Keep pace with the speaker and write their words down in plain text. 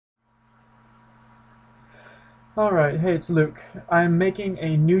Alright, hey, it's Luke. I'm making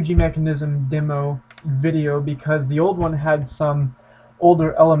a new GMechanism demo video because the old one had some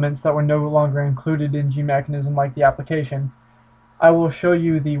older elements that were no longer included in GMechanism, like the application. I will show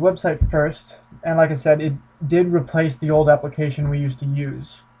you the website first, and like I said, it did replace the old application we used to use.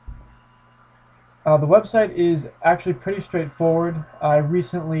 The website is actually pretty straightforward. I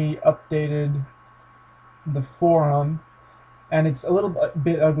recently updated the forum, and it's a little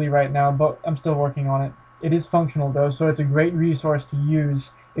bit ugly right now, but I'm still working on it. It is functional though, so it's a great resource to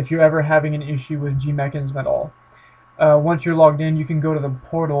use if you're ever having an issue with GMechanism at all. Once you're logged in, you can go to the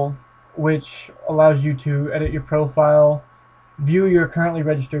portal, which allows you to edit your profile, view your currently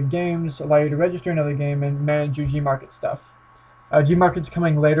registered games, allow you to register another game, and manage your Gmarket stuff. Gmarket's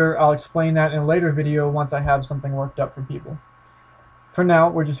coming later. I'll explain that in a later video once I have something worked up for people. For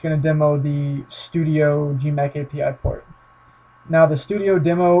now, we're just going to demo the Studio GMech API port. Now the Studio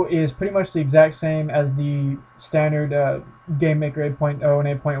demo is pretty much the exact same as the standard GameMaker 8.0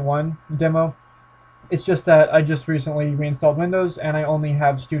 and 8.1 demo. It's just that I just recently reinstalled Windows and I only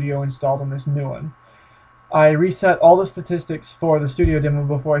have Studio installed on this new one. I reset all the statistics for the Studio demo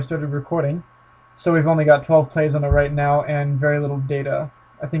before I started recording, so we've only got 12 plays on it right now and very little data.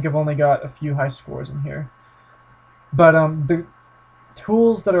 I think I've only got a few high scores in here. But the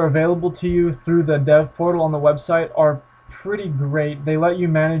tools that are available to you through the dev portal on the website are pretty great. They let you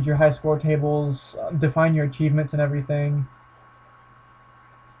manage your high score tables, define your achievements and everything,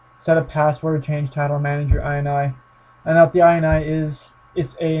 set a password, change title, manage your INI. And what the INI is,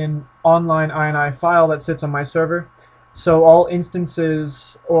 it's an online INI file that sits on my server. So all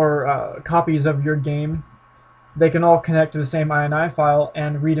instances or copies of your game, they can all connect to the same INI file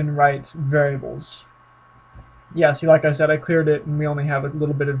and read and write variables. Yeah, see, like I said, I cleared it and we only have a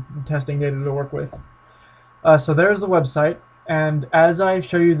little bit of testing data to work with. So there's the website, and as I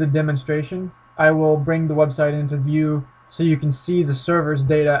show you the demonstration, I will bring the website into view so you can see the server's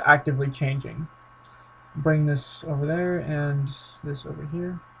data actively changing. Bring this over there and this over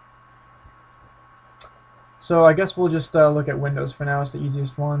here. So I guess we'll just look at Windows for now. It's the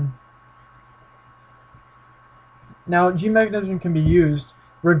easiest one. Now, GMechanism can be used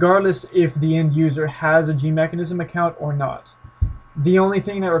regardless if the end user has a GMechanism account or not. The only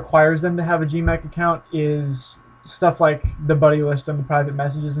thing that requires them to have a GMech account is stuff like the buddy list and the private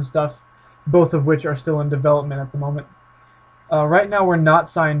messages and stuff, both of which are still in development at the moment. Right now we're not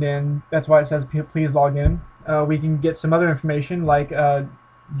signed in, that's why it says please log in. We can get some other information like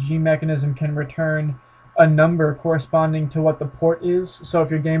GMechanism can return a number corresponding to what the port is. So if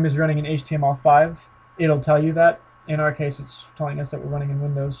your game is running in HTML5, it'll tell you that. In our case, it's telling us that we're running in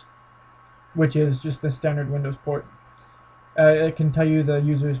Windows, which is just the standard Windows port. It can tell you the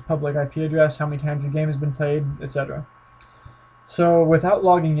user's public IP address, how many times your game has been played, etc. So without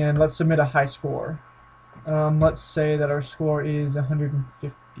logging in, let's submit a high score. Let's say that our score is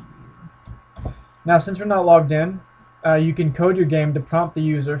 150. Now, since we're not logged in, you can code your game to prompt the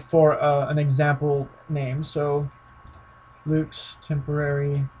user for an example name. So Luke's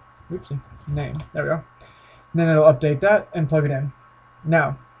temporary name. There we go. And then it'll update that and plug it in.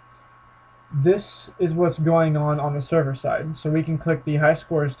 Now, this is what's going on the server side. So we can click the high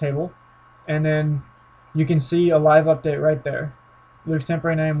scores table, and then you can see a live update right there. Luke's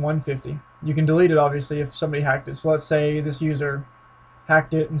temporary name 150. You can delete it obviously if somebody hacked it. So let's say this user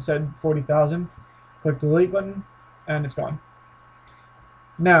hacked it and said 40,000. Click the delete button, and it's gone.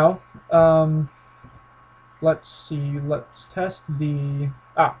 Now, let's see. Let's test the.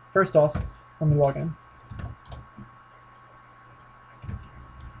 First off, let me log in.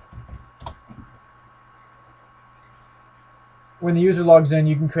 When the user logs in,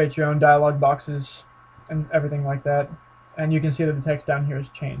 you can create your own dialog boxes and everything like that. And you can see that the text down here has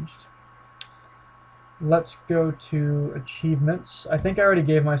changed. Let's go to achievements. I think I already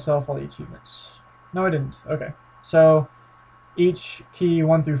gave myself all the achievements. No, I didn't. Okay. So each key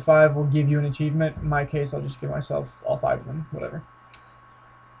 1 through 5 will give you an achievement. In my case, I'll just give myself all 5 of them, whatever.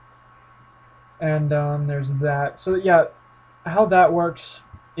 And there's that. So yeah, how that works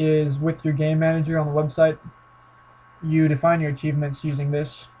is with your game manager on the website, you define your achievements using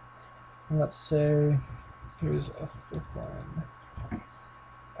this. Let's say here's a 5th one.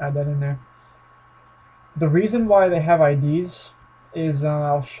 Add that in there. The reason why they have IDs is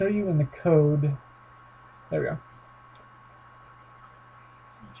I'll show you in the code. There we go.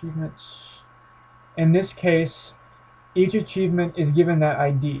 Achievements. In this case, each achievement is given that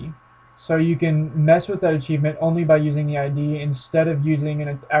ID. So you can mess with that achievement only by using the ID instead of using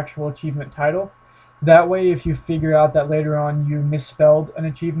an actual achievement title. That way, if you figure out that later on you misspelled an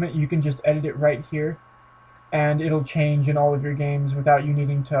achievement, you can just edit it right here, and it'll change in all of your games without you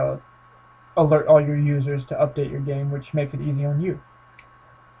needing to alert all your users to update your game, which makes it easy on you.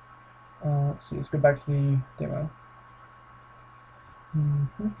 Let's see, let's go back to the demo.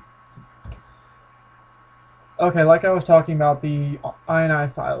 Okay, like I was talking about, the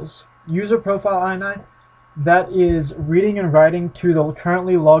INI files. User profile INI, that is reading and writing to the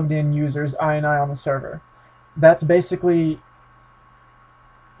currently logged in user's INI on the server. That's basically,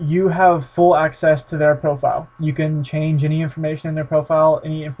 you have full access to their profile. You can change any information in their profile,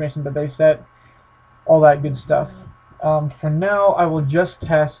 any information that they set, all that good stuff. For now, I will just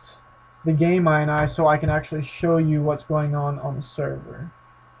test the game INI so I can actually show you what's going on the server.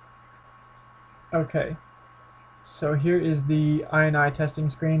 Okay, so here is the INI testing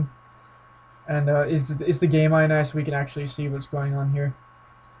screen, and it's the game INI, so we can actually see what's going on here.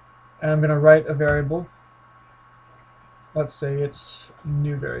 And I'm going to write a variable. Let's say it's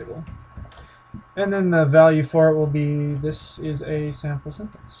new variable. And then the value for it will be, this is a sample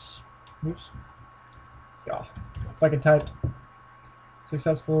sentence. Oops. Yeah, if I could type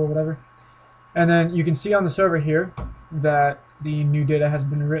successful, whatever. And then you can see on the server here that the new data has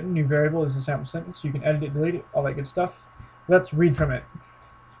been written. New variable is a sample sentence. You can edit it, delete it, all that good stuff. Let's read from it.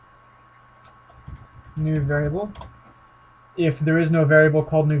 New variable. If there is no variable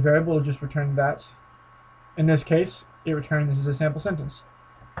called new variable, it'll just return that. In this case, it returns this is a sample sentence.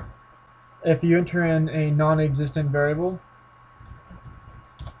 If you enter in a non-existent variable,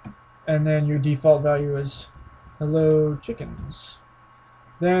 and then your default value is hello chickens,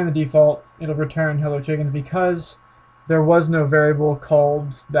 then the default, it'll return hello chickens because there was no variable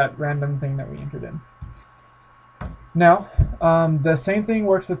called that random thing that we entered in. Now, the same thing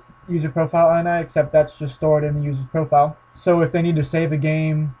works with user profile INI, except that's just stored in the user's profile. So if they need to save a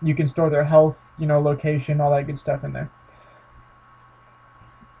game, you can store their health, location, all that good stuff in there.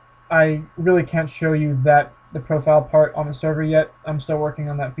 I really can't show you the profile part on the server yet. I'm still working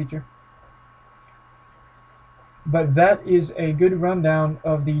on that feature. But that is a good rundown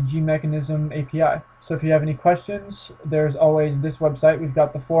of the GMechanism API. So if you have any questions, there's always this website. We've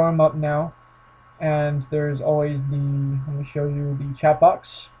got the forum up now, and there's always let me show you the chat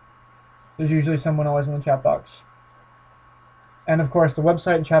box. There's usually someone always in the chat box. And of course, the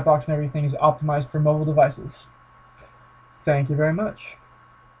website and chat box and everything is optimized for mobile devices. Thank you very much.